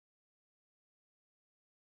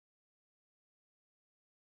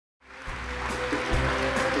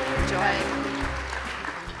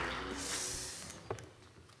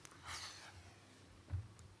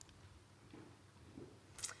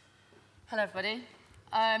Hello, everybody.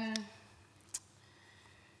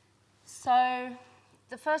 So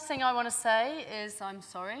the first thing I want to say is I'm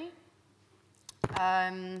sorry.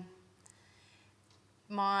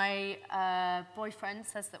 My boyfriend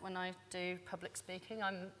says that when I do public speaking,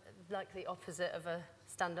 I'm like the opposite of a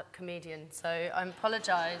stand-up comedian. So I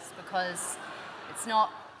apologise because it's not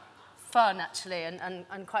fun, actually. And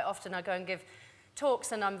quite often I go and give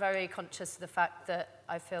talks, and I'm very conscious of the fact that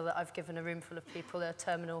I feel that I've given a room full of people a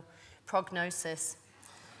terminal prognosis.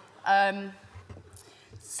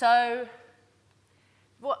 So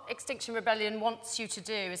what Extinction Rebellion wants you to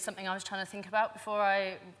do is something I was trying to think about before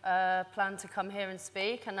I planned to come here and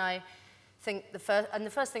speak. And I think the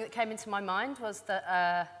first thing that came into my mind was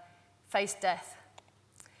that face death.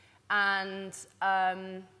 And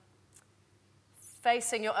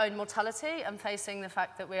facing your own mortality and facing the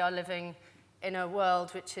fact that we are living in a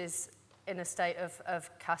world which is in a state of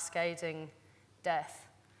cascading death.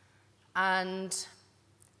 And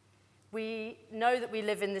we know that we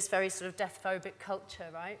live in this very sort of death-phobic culture,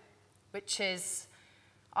 right? Which is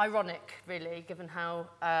ironic, really, given how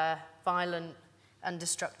violent and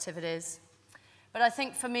destructive it is. But I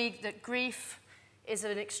think for me that grief is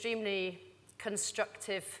an extremely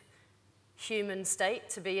constructive human state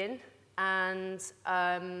to be in. And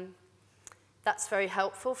that's very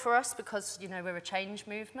helpful for us because, you know, we're a change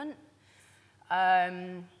movement.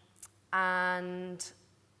 And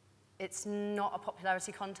it's not a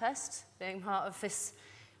popularity contest, being part of this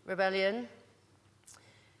rebellion.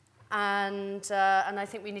 And I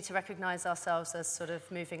think we need to recognise ourselves as sort of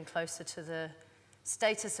moving closer to the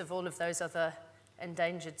status of all of those other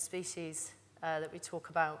endangered species that we talk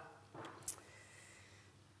about.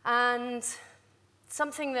 And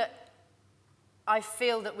something that I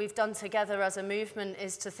feel that we've done together as a movement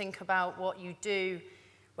is to think about what you do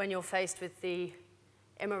when you're faced with the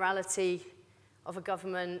immorality of a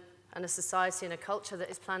government and a society and a culture that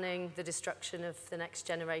is planning the destruction of the next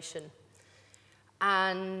generation.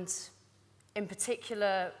 And in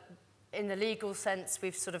particular, in the legal sense,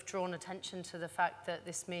 we've sort of drawn attention to the fact that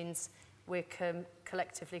this means we're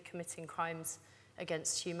collectively committing crimes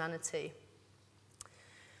against humanity.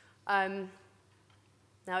 Now,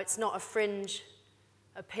 it's not a fringe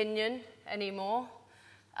opinion anymore.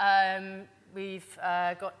 We've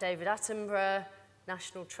got David Attenborough,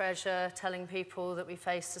 National Treasure, telling people that we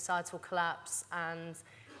face societal collapse and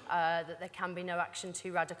that there can be no action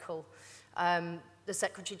too radical. The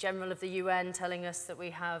Secretary General of the UN telling us that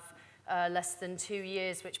we have less than 2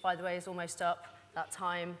 years, which, by the way, is almost up that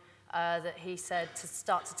time, that he said to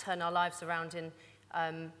start to turn our lives around in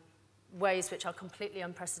ways which are completely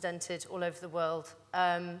unprecedented all over the world.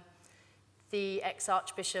 The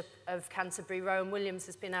ex-Archbishop of Canterbury, Rowan Williams,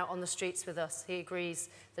 has been out on the streets with us. He agrees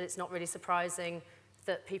that it's not really surprising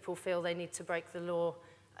that people feel they need to break the law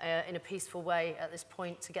in a peaceful way at this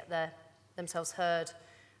point to get themselves heard.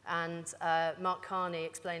 And Mark Carney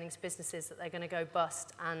explaining to businesses that they're going to go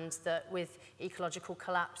bust and that with ecological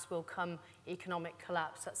collapse will come economic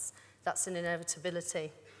collapse. That's an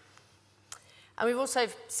inevitability. And we've also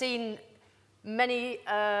seen many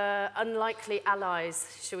unlikely allies,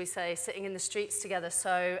 shall we say, sitting in the streets together.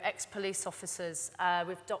 So ex-police officers,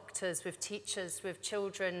 with doctors, with teachers, with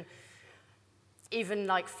children, even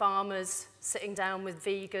like farmers sitting down with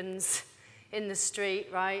vegans in the street,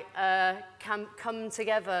 right, can come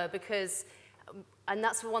together because, and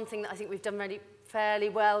that's one thing that I think we've done really fairly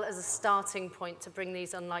well as a starting point to bring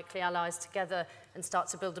these unlikely allies together and start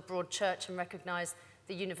to build a broad church and recognise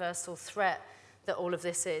the universal threat that all of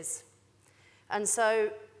this is. And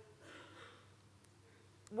so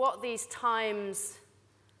what these times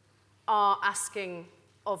are asking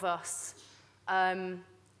of us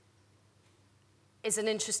is an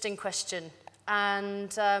interesting question.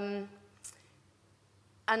 And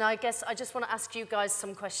I guess I just want to ask you guys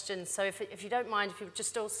some questions. So if you don't mind, if you would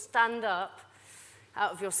just all stand up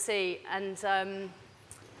out of your seat. And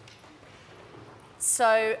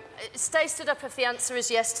so stay stood up if the answer is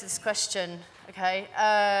yes to this question, okay?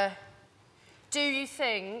 Do you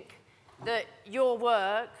think that your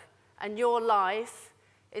work and your life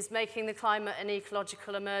is making the climate and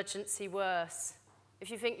ecological emergency worse? If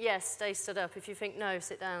you think yes, stay stood up. If you think no,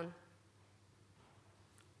 sit down.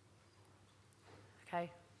 Okay,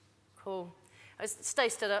 cool. Stay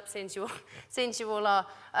stood up, since you all are.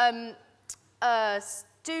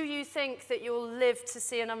 Do you think that you'll live to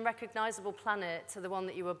see an unrecognisable planet to the one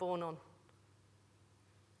that you were born on?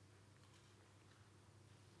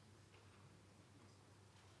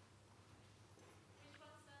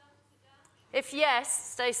 If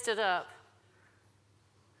yes, stay stood up.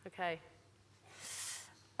 Okay.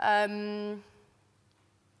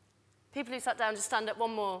 People who sat down, just stand up.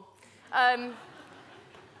 One more.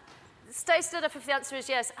 Stay stood up if the answer is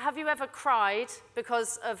yes. Have you ever cried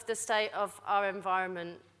because of the state of our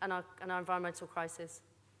environment and our environmental crisis?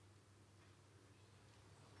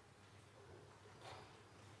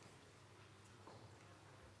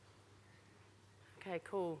 Okay,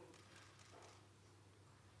 cool.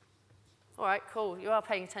 All right, cool. You are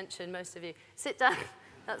paying attention, most of you. Sit down.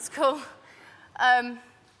 That's cool.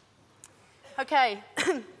 Okay.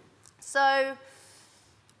 So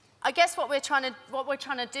I guess what we're trying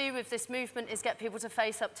to do with this movement is get people to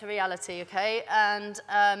face up to reality, okay? And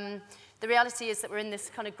the reality is that we're in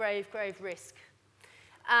this kind of grave risk.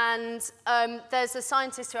 And there's a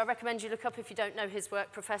scientist who I recommend you look up if you don't know his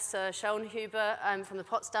work, Professor Schönhuber from the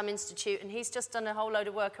Potsdam Institute, and he's just done a whole load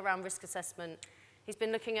of work around risk assessment. He's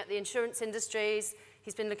been looking at the insurance industries,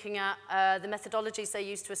 he's been looking at the methodologies they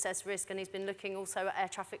use to assess risk, and he's been looking also at air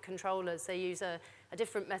traffic controllers. They use a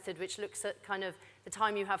different method which looks at kind of the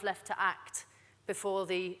time you have left to act before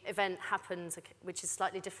the event happens, which is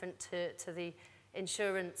slightly different to the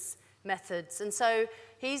insurance methods. And so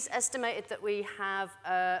he's estimated that we have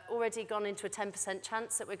already gone into a 10%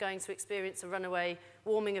 chance that we're going to experience a runaway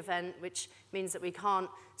warming event, which means that we can't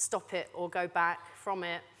stop it or go back from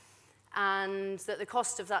it. And that the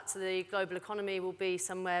cost of that to the global economy will be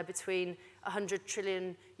somewhere between 100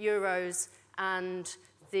 trillion euros and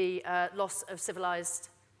the loss of civilized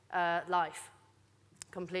life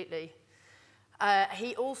completely.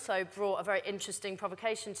 He also brought a very interesting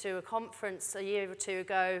provocation to a conference a year or two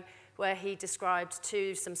ago where he described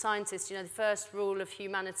to some scientists, you know, the first rule of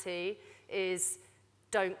humanity is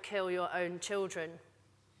don't kill your own children.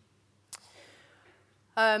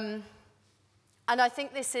 And I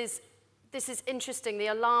think this is interesting. The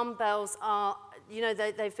alarm bells are, you know,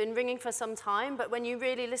 they've been ringing for some time, but when you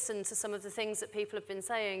really listen to some of the things that people have been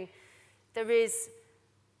saying, there is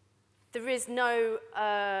no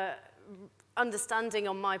understanding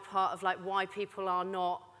on my part of like why people are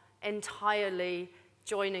not entirely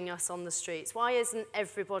joining us on the streets. Why isn't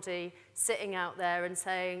everybody sitting out there and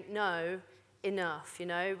saying, no, enough, you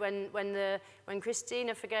know? When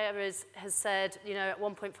Christina Figueres has said, you know, at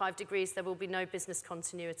 1.5 degrees there will be no business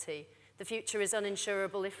continuity. The future is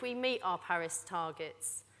uninsurable if we meet our Paris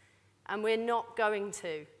targets. And we're not going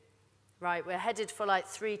to, right? We're headed for like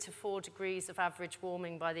 3 to 4 degrees of average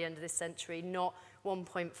warming by the end of this century, not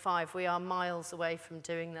 1.5. We are miles away from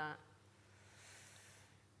doing that.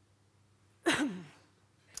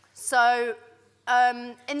 So,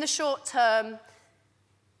 in the short term,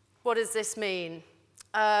 what does this mean?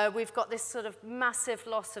 We've got this sort of massive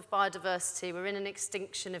loss of biodiversity. We're in an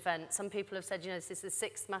extinction event. Some people have said, you know, this is the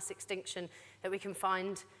 6th mass extinction that we can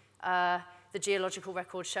find. The geological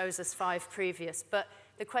record shows us 5 previous. But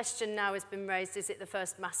the question now has been raised, is it the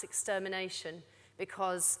first mass extermination?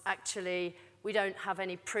 Because actually, we don't have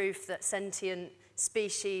any proof that sentient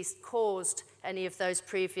species caused any of those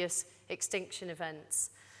previous extinction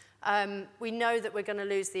events. We know that we're going to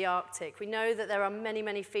lose the Arctic. We know that there are many,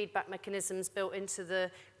 many feedback mechanisms built into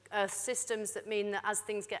the Earth systems that mean that as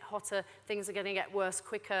things get hotter, things are going to get worse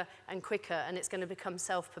quicker, and it's going to become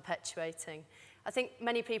self-perpetuating. I think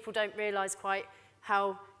many people don't realize quite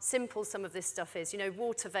how simple some of this stuff is. You know,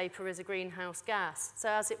 water vapor is a greenhouse gas. So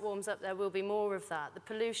as it warms up, there will be more of that. The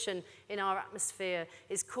pollution in our atmosphere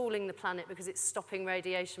is cooling the planet because it's stopping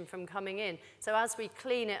radiation from coming in. So as we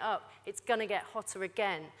clean it up, it's going to get hotter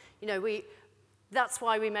again. You know, that's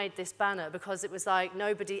why we made this banner, because it was like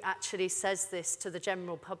nobody actually says this to the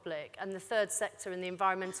general public. And the third sector and the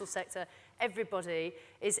environmental sector, everybody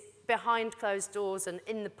is behind closed doors and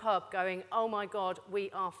in the pub going, oh my God,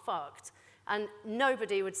 we are fucked. And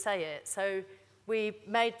nobody would say it. So we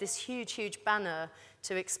made this huge, huge banner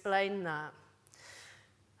to explain that.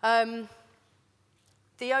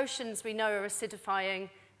 The oceans, we know, are acidifying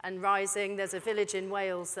and rising. There's a village in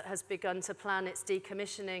Wales that has begun to plan its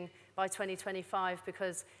decommissioning by 2025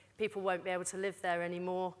 because people won't be able to live there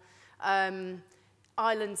anymore.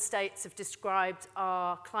 Island states have described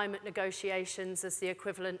our climate negotiations as the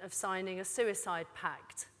equivalent of signing a suicide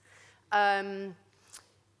pact.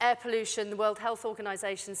 Air pollution, the World Health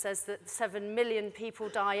Organization says that 7 million people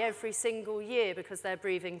die every single year because they're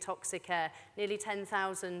breathing toxic air. Nearly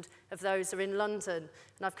 10,000 of those are in London,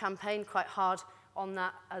 and I've campaigned quite hard on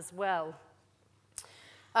that as well.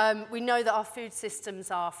 We know that our food systems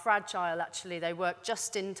are fragile, actually. They work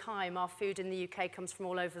just in time. Our food in the UK comes from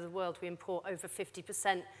all over the world. We import over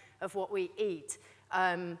 50% of what we eat.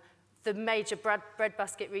 The major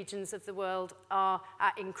breadbasket regions of the world are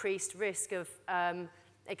at increased risk of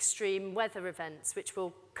extreme weather events, which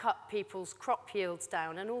will cut people's crop yields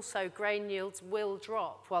down, and also grain yields will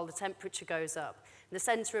drop while the temperature goes up. The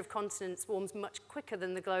centre of continents warms much quicker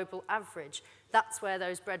than the global average. That's where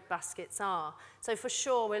those breadbaskets are. So for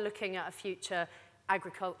sure, we're looking at a future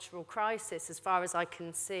agricultural crisis, as far as I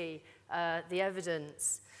can see the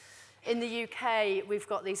evidence. In the UK, we've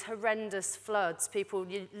got these horrendous floods, people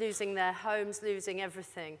losing their homes, losing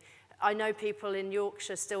everything. I know people in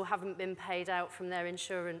Yorkshire still haven't been paid out from their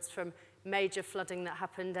insurance from major flooding that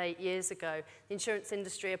happened 8 years ago. The insurance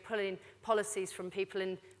industry are pulling policies from people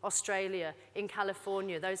in Australia, in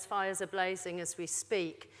California. Those fires are blazing as we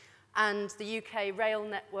speak. And the UK rail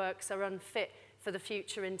networks are unfit for the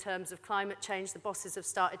future in terms of climate change. The bosses have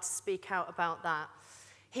started to speak out about that.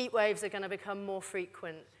 Heat waves are going to become more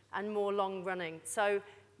frequent and more long-running. So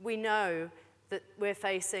we know that we're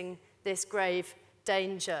facing this grave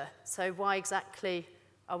danger. So why exactly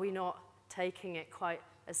are we not taking it quite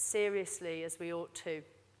as seriously as we ought to?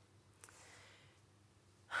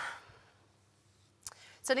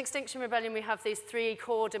 So in Extinction Rebellion, we have these 3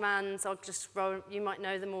 core demands. You might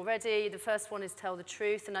know them already. The first one is tell the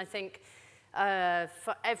truth, and I think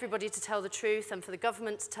for everybody to tell the truth and for the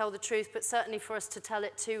government to tell the truth, but certainly for us to tell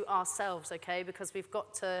it to ourselves, okay? Because we've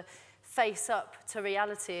got to face up to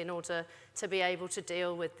reality in order to be able to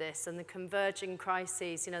deal with this. And the converging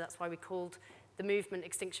crises, you know, that's why we called the movement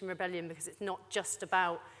Extinction Rebellion, because it's not just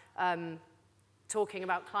about talking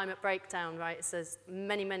about climate breakdown, right? There's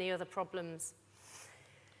many, many other problems.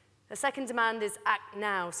 The second demand is act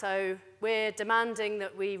now. So we're demanding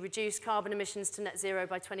that we reduce carbon emissions to net zero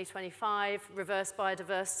by 2025, reverse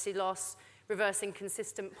biodiversity loss, reverse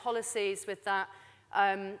inconsistent policies with that.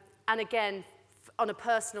 And again, on a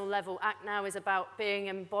personal level, act now is about being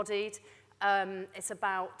embodied. It's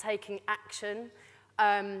about taking action.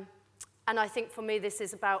 And I think for me, this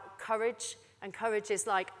is about courage. And courage is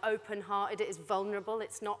like open-hearted, it is vulnerable.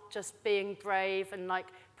 It's not just being brave and like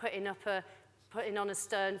putting on a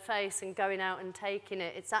stern face and going out and taking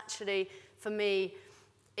it. It's actually, for me,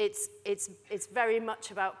 it's very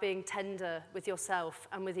much about being tender with yourself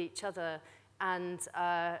and with each other. And,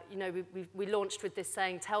 you know, we launched with this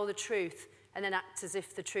saying, tell the truth, and then act as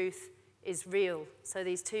if the truth is real. So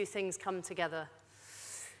these 2 things come together.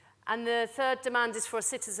 And the third demand is for a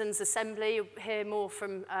citizens' assembly. You'll hear more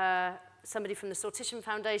from somebody from the Sortition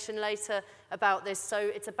Foundation later about this. So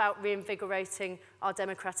it's about reinvigorating our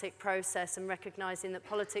democratic process and recognising that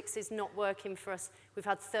politics is not working for us. We've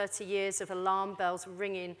had 30 years of alarm bells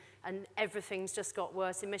ringing and everything's just got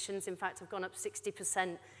worse. Emissions, in fact, have gone up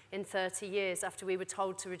 60% in 30 years after we were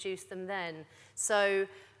told to reduce them then. So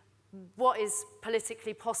what is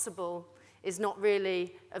politically possible is not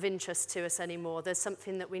really of interest to us anymore. There's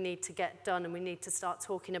something that we need to get done and we need to start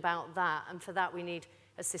talking about that. And for that, we need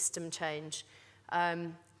a system change.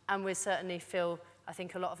 And we certainly feel, I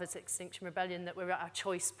think a lot of us at Extinction Rebellion, that we're at our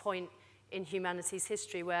choice point in humanity's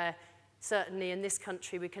history where certainly in this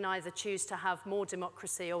country we can either choose to have more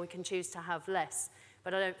democracy or we can choose to have less.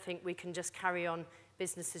 But I don't think we can just carry on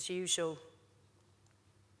business as usual.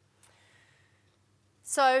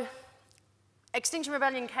 So Extinction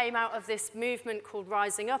Rebellion came out of this movement called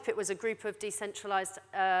Rising Up. It was a group of decentralized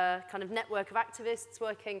kind of network of activists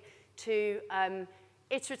working to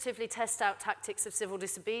iteratively test out tactics of civil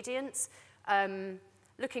disobedience,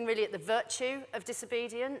 looking really at the virtue of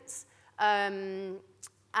disobedience,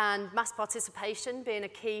 and mass participation being a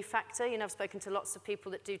key factor. You know, I've spoken to lots of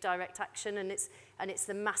people that do direct action, and it's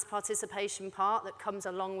the mass participation part that comes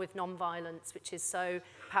along with non-violence, which is so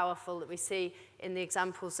powerful that we see in the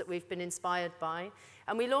examples that we've been inspired by.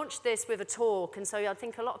 And we launched this with a talk, and so I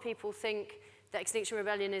think a lot of people think that Extinction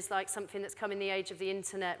Rebellion is like something that's come in the age of the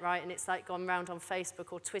internet, right? And it's like gone round on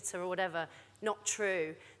Facebook or Twitter or whatever. Not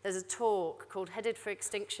true. There's a talk called Headed for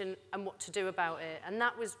Extinction and What to Do About It. And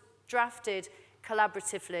that was drafted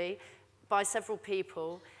collaboratively by several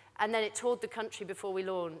people. And then it toured the country before we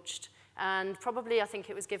launched. And probably I think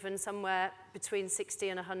it was given somewhere between 60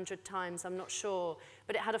 and 100 times, I'm not sure.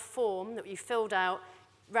 But it had a form that you filled out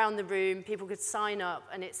round the room, people could sign up,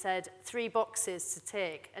 and it said 3 boxes to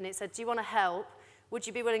tick. And it said, do you want to help? Would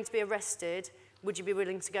you be willing to be arrested? Would you be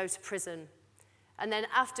willing to go to prison? And then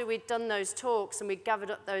after we'd done those talks and we gathered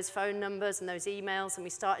up those phone numbers and those emails and we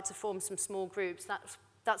started to form some small groups,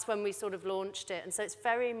 that's when we sort of launched it. And so it's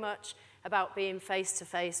very much about being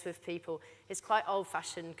face-to-face with people. It's quite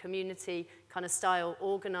old-fashioned, community kind of style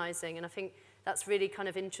organising, and I think that's really kind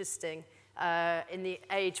of interesting in the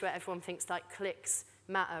age where everyone thinks like clicks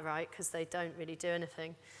matter, right? Because they don't really do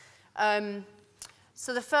anything.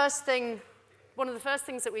 So one of the first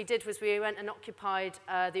things that we did was we went and occupied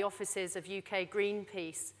the offices of UK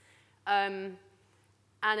Greenpeace. And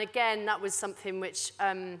again, that was something which,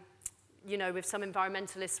 you know, with some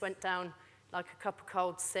environmentalists went down like a cup of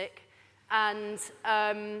cold sick. And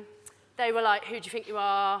they were like, who do you think you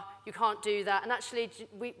are? You can't do that. And actually,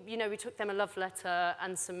 we took them a love letter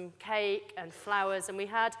and some cake and flowers, and we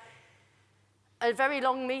had a very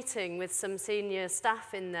long meeting with some senior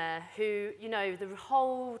staff in there who, the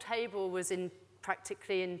whole table was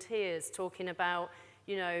practically in tears, talking about,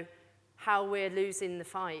 how we're losing the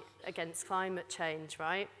fight against climate change,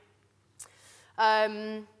 right?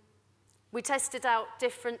 We tested out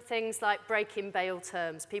different things like breaking bail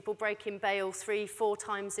terms, people breaking bail 3-4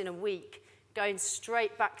 times in a week, going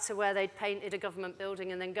straight back to where they'd painted a government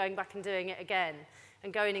building and then going back and doing it again,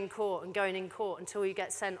 and going in court until you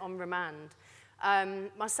get sent on remand.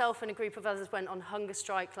 Myself and a group of others went on hunger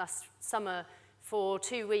strike last summer for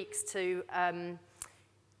 2 weeks to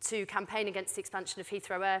campaign against the expansion of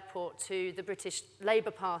Heathrow Airport to the British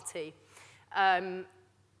Labour Party.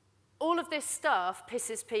 All of this stuff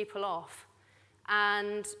pisses people off,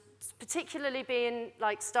 and particularly being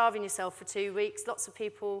like starving yourself for 2 weeks, lots of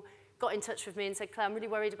people got in touch with me and said, Claire, I'm really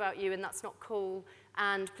worried about you and that's not cool,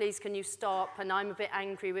 and please can you stop, and I'm a bit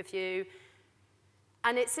angry with you.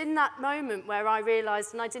 And it's in that moment where I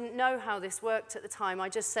realised, and I didn't know how this worked at the time, I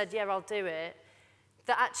just said, yeah, I'll do it,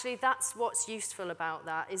 that actually that's what's useful about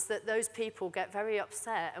that, is that those people get very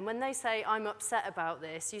upset. And when they say, I'm upset about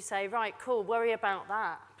this, you say, right, cool, worry about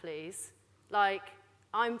that, please. Like,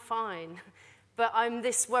 I'm fine, but I'm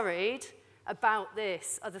this worried about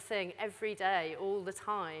this other thing every day, all the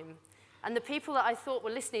time. And the people that I thought were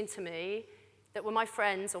listening to me, that were my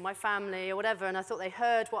friends or my family or whatever, and I thought they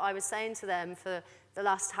heard what I was saying to them for the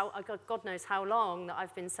last, God knows how long that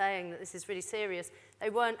I've been saying that this is really serious, they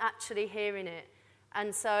weren't actually hearing it.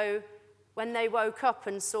 And so when they woke up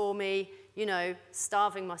and saw me,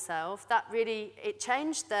 starving myself, that really, it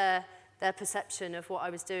changed their perception of what I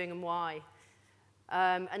was doing and why.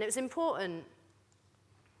 And it was important.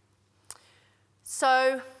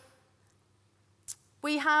 So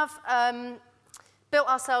we have built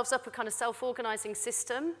ourselves up a kind of self-organizing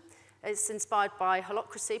system. It's inspired by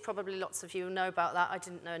holacracy. Probably lots of you know about that. I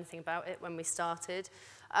didn't know anything about it when we started.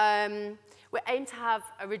 We aim to have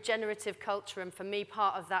a regenerative culture, and for me,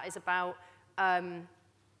 part of that is about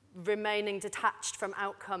remaining detached from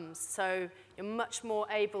outcomes. So you're much more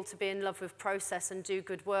able to be in love with process and do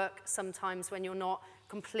good work sometimes when you're not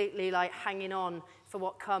completely like hanging on for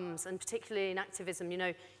what comes. And particularly in activism,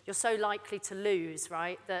 you're so likely to lose,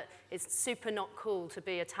 right? That it's super not cool to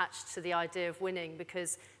be attached to the idea of winning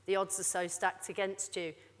because the odds are so stacked against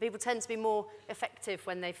you. People tend to be more effective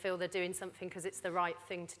when they feel they're doing something because it's the right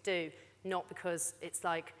thing to do, not because it's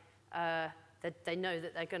like they know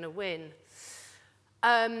that they're going to win.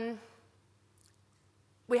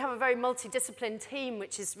 We have a very multidisciplined team,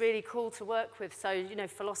 which is really cool to work with. So,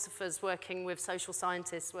 philosophers working with social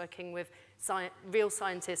scientists, working with real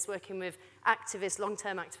scientists, working with activists,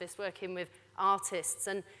 long-term activists, working with artists.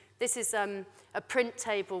 And this is a print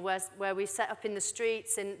table where we set up in the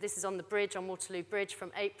streets, and this is on the bridge, on Waterloo Bridge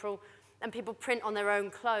from April, and people print on their own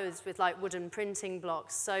clothes with like wooden printing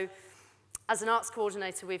blocks. So as an arts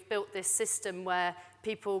coordinator, we've built this system where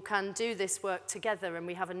people can do this work together, and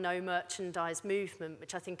we have a no merchandise movement,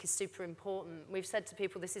 which I think is super important. We've said to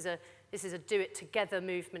people, this is a do it together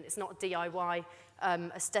movement. It's not a DIY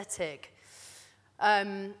aesthetic.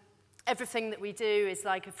 Everything that we do is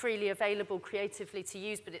like freely available creatively to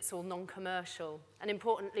use, but it's all non-commercial. And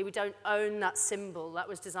importantly, we don't own that symbol. That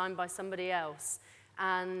was designed by somebody else.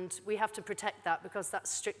 And we have to protect that because that's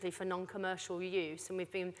strictly for non-commercial use. And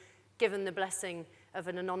we've been given the blessing of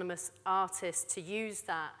an anonymous artist to use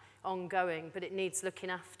that ongoing, but it needs looking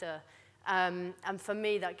after. And for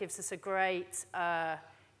me, that gives us a great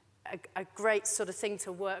sort of thing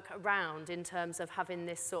to work around in terms of having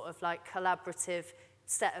this sort of like collaborative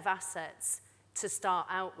set of assets to start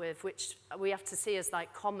out with, which we have to see as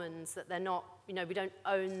like commons, that they're not, we don't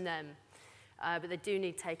own them, but they do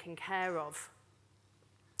need taken care of.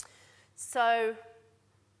 So,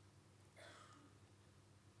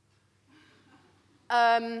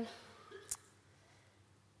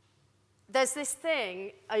 there's this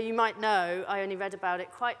thing, you might know, I only read about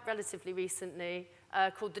it quite relatively recently,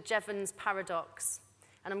 called the Jevons paradox.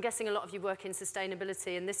 And I'm guessing a lot of you work in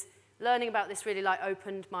sustainability, and learning about this really like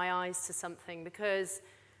opened my eyes to something, because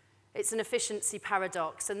it's an efficiency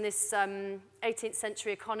paradox. And this 18th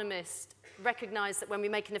century economist recognized that when we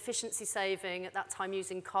make an efficiency saving, at that time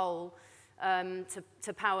using coal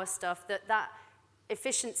to power stuff, that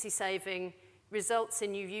efficiency saving results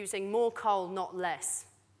in you using more coal, not less.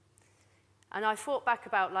 And I thought back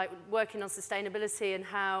about like working on sustainability and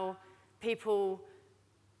how people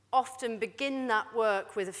often begin that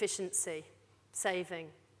work with efficiency saving.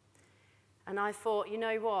 And I thought, you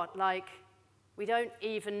know what, like, we don't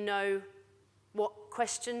even know what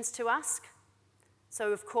questions to ask.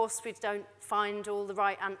 So of course we don't find all the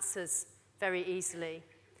right answers very easily.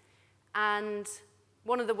 And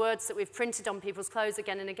one of the words that we've printed on people's clothes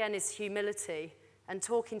again and again is humility, and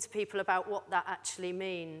talking to people about what that actually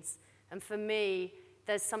means. And for me,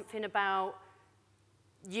 there's something about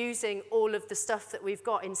using all of the stuff that we've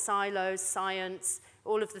got in silos, science,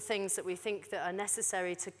 all of the things that we think that are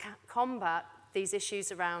necessary to combat these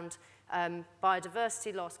issues around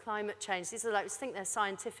biodiversity loss, climate change. These are, like, I think they're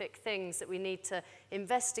scientific things that we need to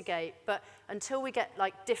investigate. But until we get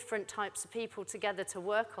like different types of people together to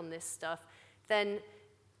work on this stuff, then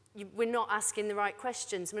we're not asking the right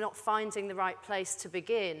questions. We're not finding the right place to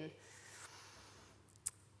begin.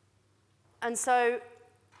 And so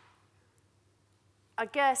I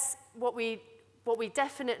guess what we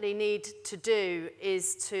definitely need to do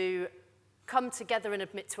is to come together and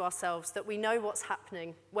admit to ourselves that we know what's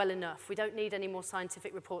happening well enough. We don't need any more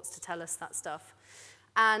scientific reports to tell us that stuff.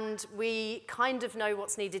 And we kind of know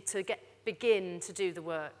what's needed to begin to do the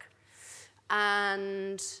work.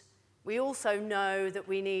 And we also know that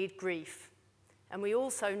we need grief. And we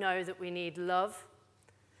also know that we need love.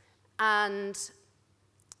 And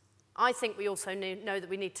I think we also know that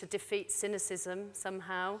we need to defeat cynicism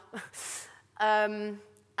somehow and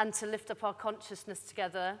to lift up our consciousness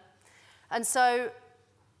together. And so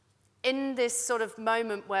in this sort of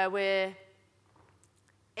moment where we're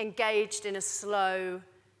engaged in a slow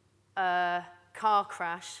car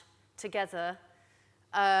crash together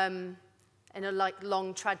in a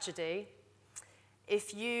long tragedy,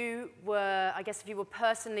 if you were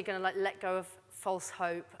personally going to let go of false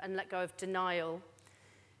hope and let go of denial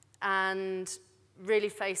and really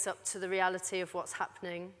face up to the reality of what's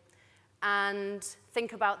happening, and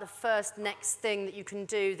think about the first next thing that you can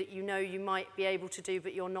do that you know you might be able to do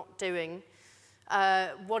but you're not doing.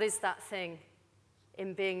 What is that thing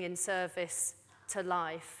in being in service to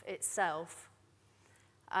life itself?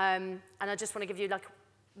 And I just want to give you like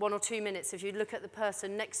 1 or 2 minutes. If you look at the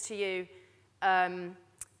person next to you and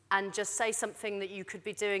just say something that you could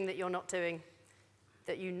be doing that you're not doing,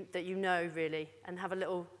 that you know really, and have a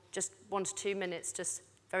little, just 1 to 2 minutes, just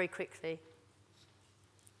very quickly.